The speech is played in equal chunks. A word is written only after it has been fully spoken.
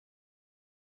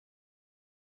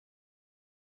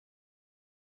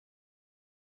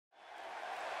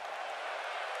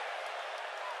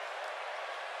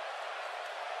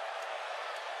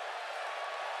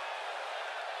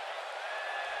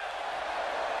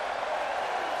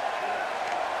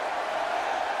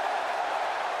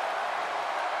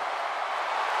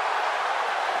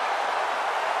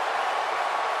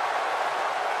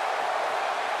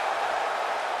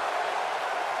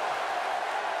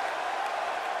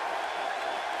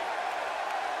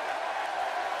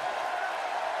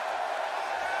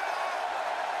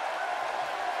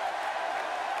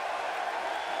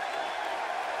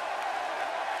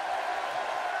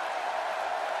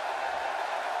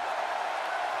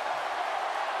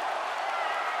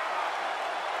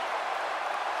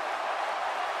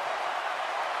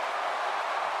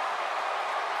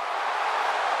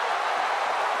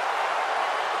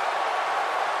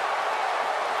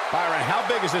how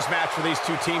big is this match for these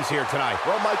two teams here tonight?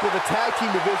 Well, Michael, the tag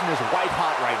team division is white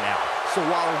hot right now. So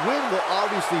while a win will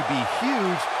obviously be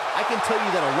huge, I can tell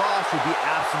you that a loss would be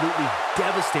absolutely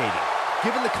devastating.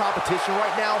 Given the competition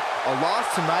right now, a loss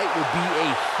tonight would be a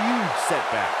huge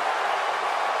setback.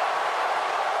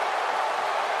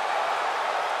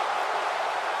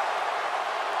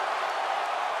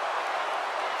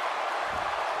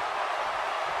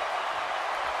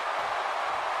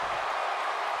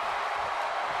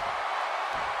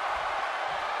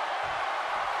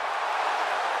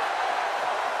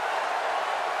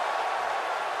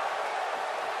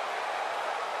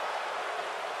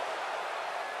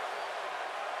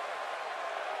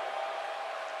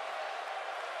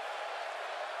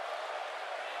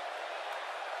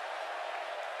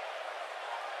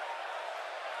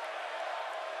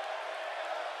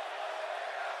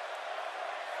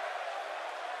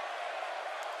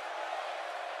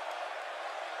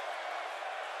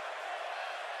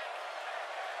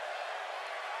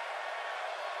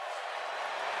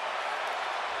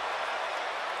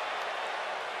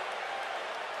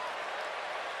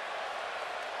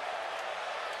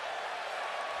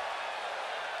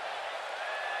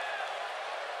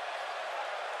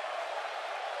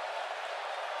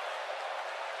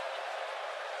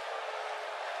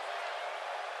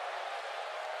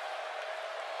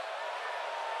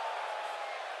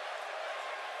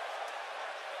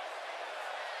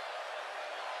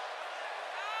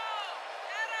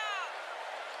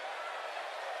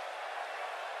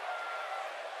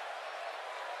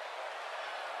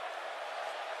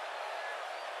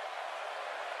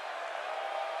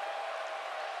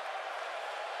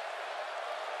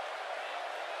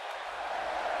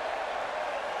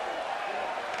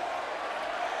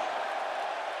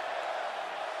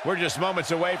 We're just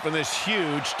moments away from this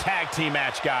huge tag team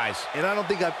match, guys. And I don't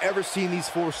think I've ever seen these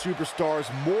four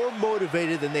superstars more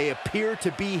motivated than they appear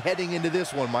to be heading into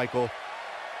this one, Michael.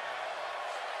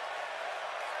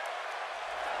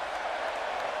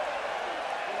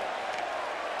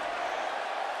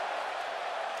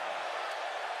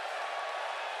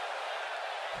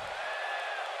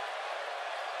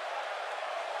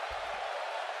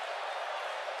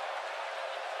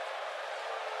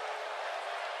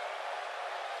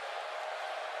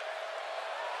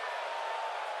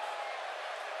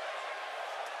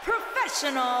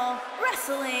 Professional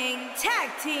Wrestling Tag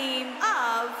Team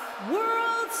of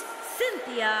World's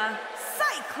Cynthia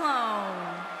Cyclone.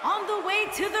 On the way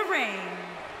to the ring,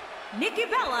 Nikki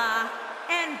Bella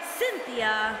and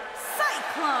Cynthia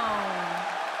Cyclone.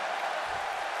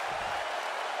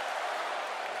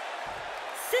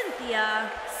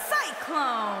 Cynthia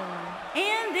Cyclone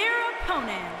and their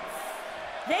opponents.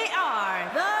 They are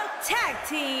the Tag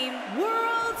Team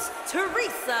World's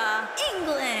Teresa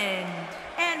England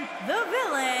and the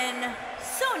villain,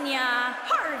 Sonia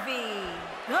Harvey,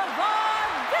 the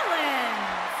Vaudevillains.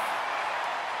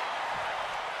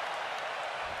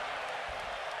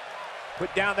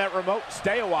 Put down that remote,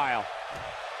 stay a while.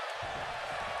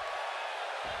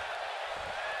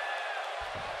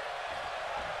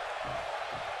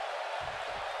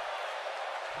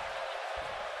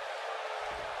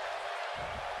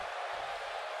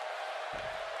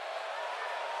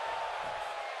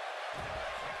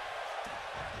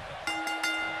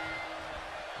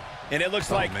 And it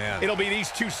looks like it'll be these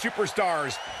two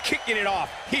superstars kicking it off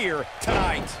here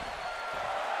tonight.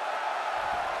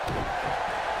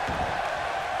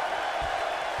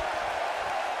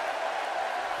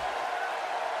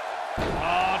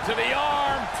 Oh, to the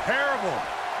arm. Terrible.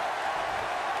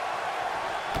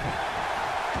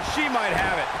 She might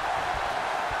have it.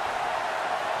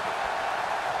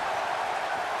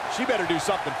 She better do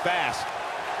something fast.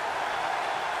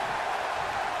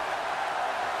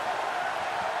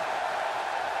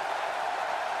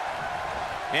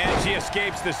 And she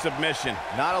escapes the submission.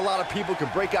 Not a lot of people can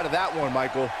break out of that one,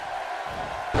 Michael.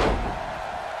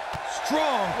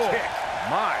 Strong kick.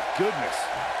 My goodness.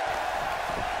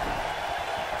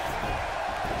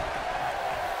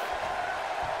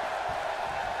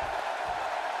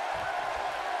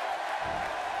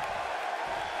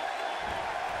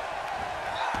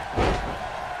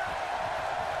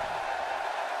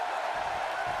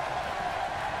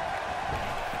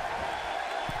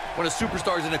 When a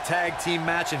superstar is in a tag team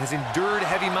match and has endured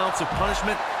heavy amounts of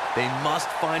punishment, they must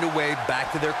find a way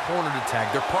back to their corner to tag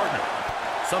their partner.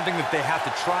 Something that they have to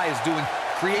try is doing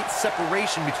create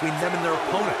separation between them and their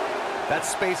opponent. That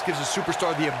space gives a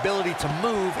superstar the ability to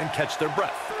move and catch their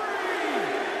breath.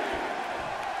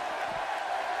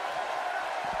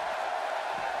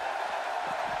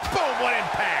 Boom, what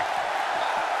impact.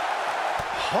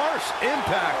 Harsh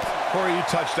impact. Corey, you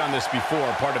touched on this before,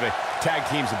 part of a Tag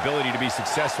team's ability to be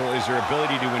successful is their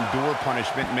ability to endure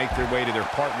punishment and make their way to their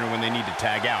partner when they need to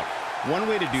tag out. One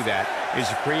way to do that is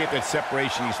to create that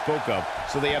separation you spoke of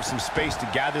so they have some space to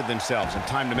gather themselves and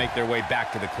time to make their way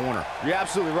back to the corner. You're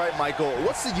absolutely right, Michael.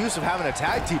 What's the use of having a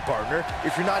tag team partner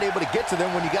if you're not able to get to them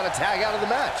when you got to tag out of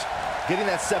the match? Getting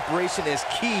that separation is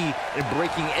key in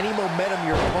breaking any momentum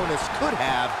your opponents could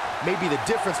have, may be the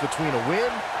difference between a win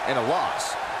and a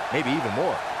loss, maybe even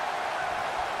more.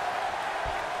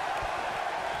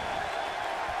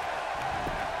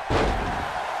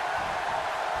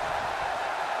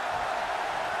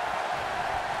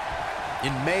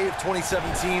 In May of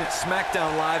 2017,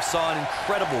 SmackDown Live saw an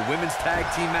incredible women's tag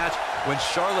team match when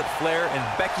Charlotte Flair and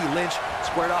Becky Lynch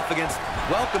squared off against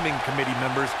welcoming committee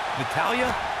members Natalya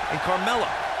and Carmella.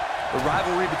 The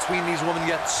rivalry between these women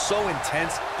got so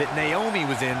intense that Naomi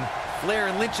was in Flair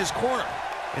and Lynch's corner,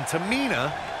 and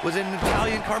Tamina was in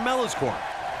Natalya and Carmella's corner.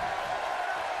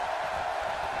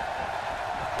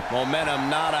 Momentum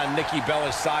not on Nikki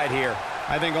Bella's side here.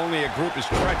 I think only a group as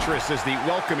treacherous as the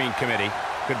welcoming committee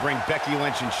could bring Becky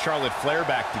Lynch and Charlotte Flair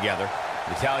back together.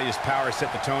 Natalya's power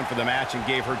set the tone for the match and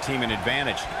gave her team an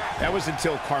advantage. That was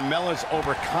until Carmella's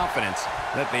overconfidence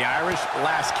let the Irish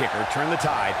last kicker turn the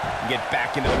tide and get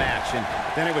back into the match. And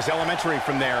then it was elementary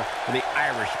from there for the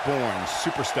Irish-born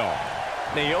superstar.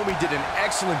 Naomi did an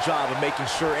excellent job of making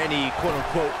sure any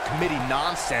quote-unquote committee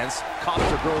nonsense cost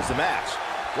her girls the match.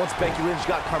 Once Becky Lynch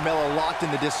got Carmella locked in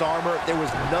the disarmor, there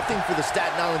was nothing for the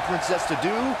Staten Island Princess to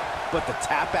do but to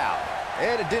tap out.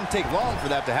 And it didn't take long for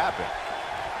that to happen.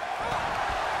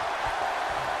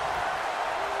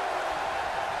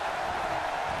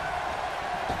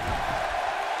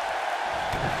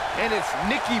 And it's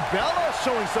Nikki Bella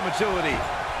showing some agility.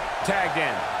 Tagged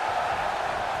in.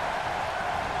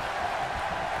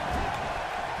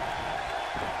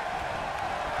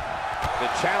 The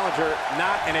challenger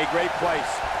not in a great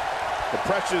place. The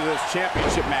pressure of this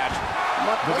championship match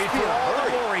must be for all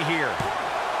the glory here.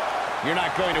 You're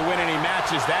not going to win any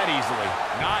matches that easily.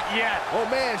 Not yet. Oh,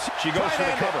 man. She goes for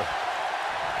the cover.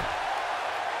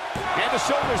 And the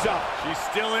shoulders up. She's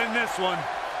still in this one.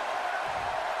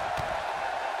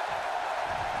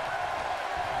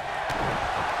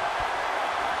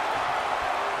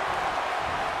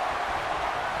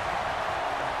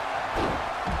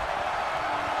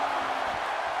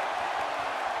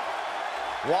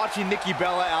 Watching Nikki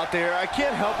Bella out there, I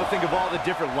can't help but think of all the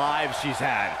different lives she's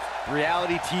had.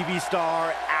 Reality TV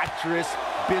star, actress,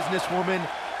 businesswoman,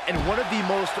 and one of the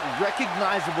most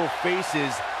recognizable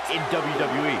faces in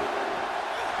WWE.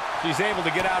 She's able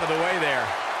to get out of the way there.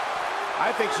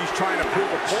 I think she's trying to prove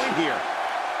a point here.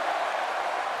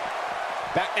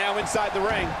 Back now inside the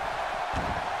ring.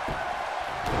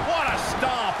 What a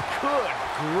stomp. Good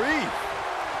grief.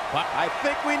 I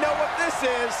think we know what this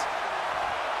is.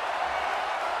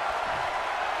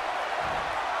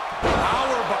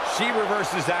 She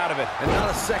reverses out of it. And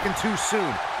not a second too soon.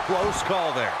 Close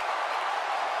call there.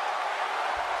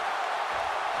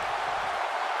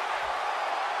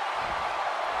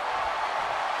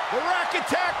 The rack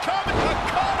attack coming. The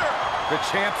cutter. The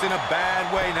champ's in a bad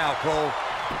way now, Cole.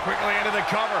 Quickly into the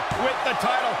cover with the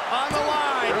title on the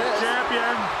line.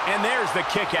 Champion. And there's the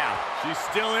kick out. She's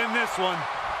still in this one.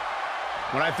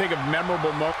 When I think of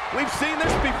memorable moments, we've seen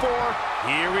this before.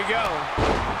 Here we go.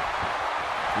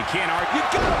 You can't argue. You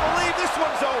gotta believe this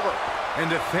one's over.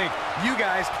 And to think, you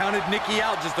guys counted Nikki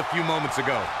out just a few moments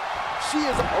ago. She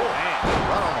is, oh man,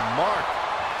 right on the mark.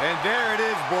 And there it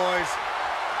is, boys.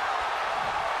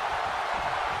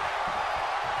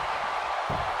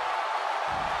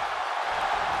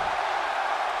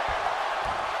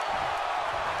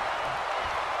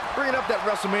 Bringing up that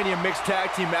WrestleMania mixed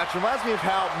tag team match reminds me of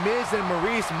how Miz and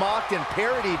Maurice mocked and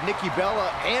parodied Nikki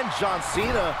Bella and John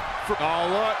Cena. Oh,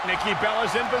 look, Nikki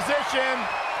Bella's in position.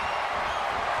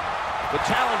 The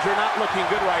challenger not looking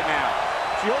good right now.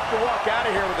 She hoped to walk out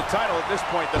of here with the title at this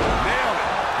point. Nailed it.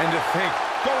 And to think,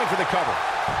 going for the cover.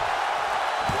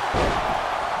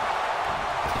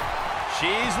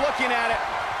 She's looking at it.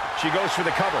 She goes for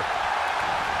the cover.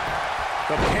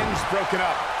 The pin's broken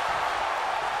up.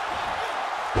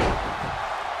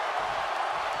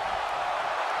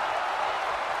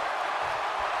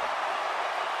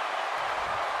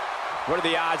 What are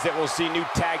the odds that we'll see new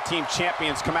tag team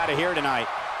champions come out of here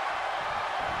tonight?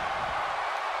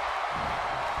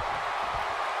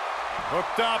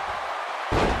 Hooked up.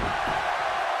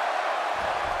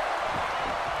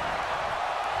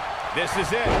 This is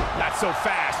it. Not so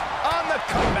fast. On the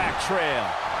comeback trail.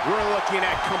 We're looking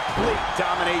at complete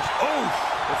domination. Oof!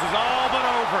 This is all but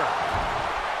over.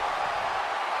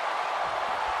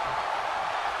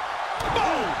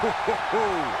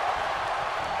 Boom!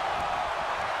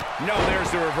 No, there's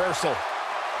the reversal.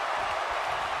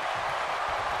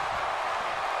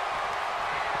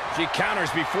 She counters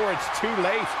before it's too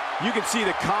late. You can see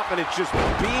the confidence just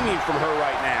beaming from her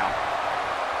right now.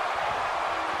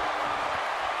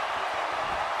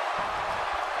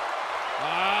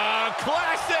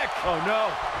 Classic! Oh, no.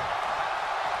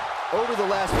 Over the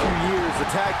last few years, the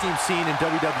tag team scene in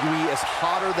WWE is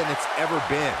hotter than it's ever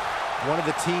been. One of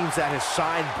the teams that has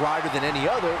shined brighter than any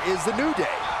other is the New Day.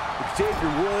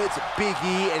 Xavier Woods, Big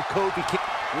E, and Kofi King.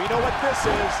 We know what this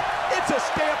is. It's a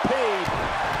stampede.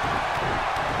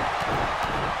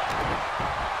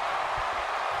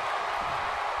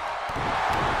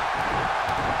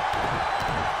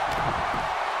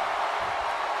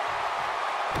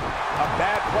 A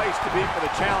bad place to be for the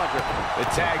challenger. The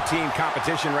tag team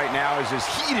competition right now is as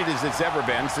heated as it's ever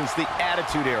been since the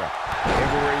Attitude Era.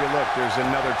 Everywhere you look, there's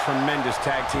another tremendous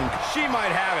tag team. She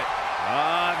might have it.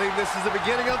 I think this is the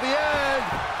beginning of the end.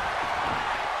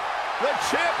 The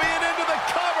champion into the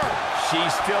cover.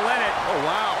 She's still in it. Oh,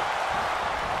 wow.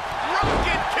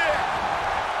 Rocket kick.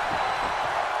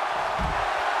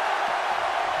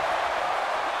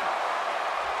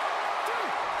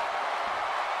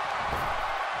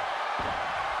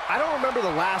 I don't remember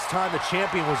the last time the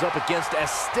champion was up against as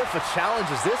stiff a challenge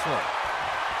as this one.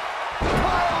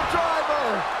 Pile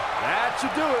driver! That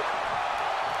should do it.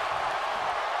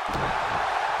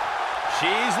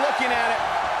 She's looking at it.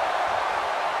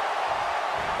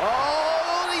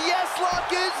 Oh, the yes lock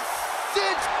is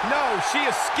cinched. No, she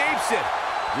escapes it.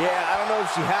 Yeah, I don't know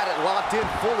if she had it locked in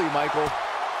fully, Michael.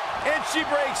 And she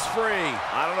breaks free.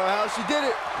 I don't know how she did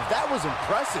it, but that was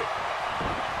impressive.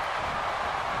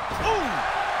 Ooh.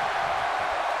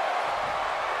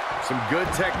 Some good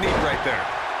technique right there.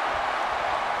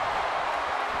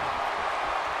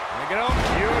 Look at him.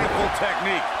 Beautiful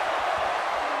technique.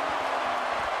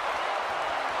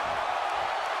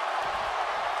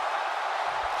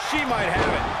 She might have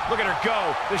it. Look at her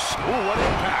go. Ooh, what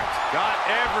impact. Got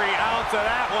every ounce of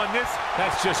that one.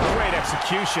 That's just great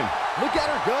execution. Look at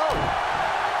her go.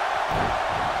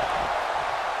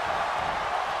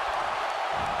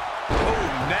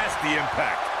 Oh, nasty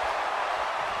impact.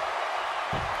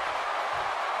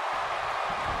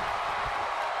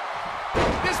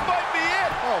 This might be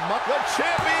it. Oh, my. The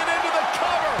champion into the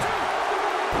cover.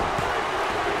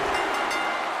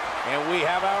 And we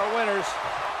have our winners.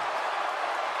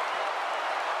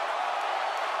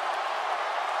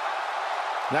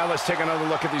 Now let's take another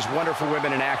look at these wonderful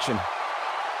women in action.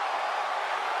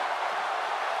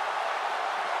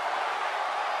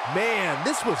 Man,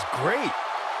 this was great.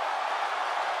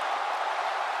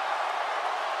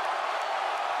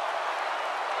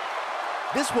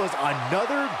 This was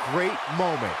another great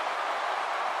moment.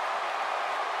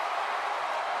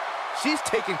 She's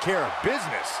taking care of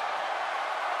business.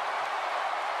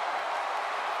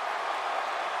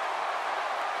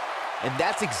 And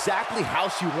that's exactly how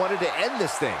she wanted to end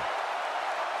this thing.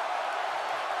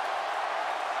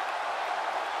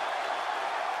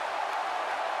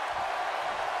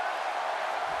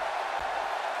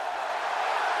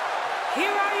 Here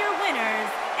are your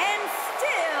winners, and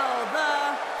still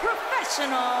the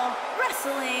Professional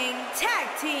Wrestling Tag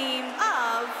Team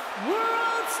of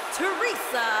World's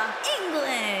Teresa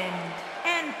England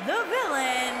and the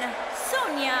villain,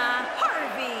 Sonia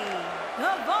Harvey,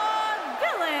 the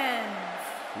Vaudevillains.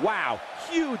 Wow,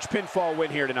 huge pinfall win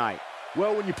here tonight.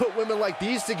 Well, when you put women like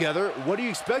these together, what do you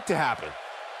expect to happen?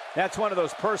 That's one of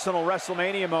those personal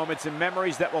WrestleMania moments and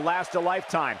memories that will last a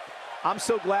lifetime. I'm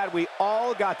so glad we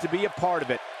all got to be a part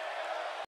of it.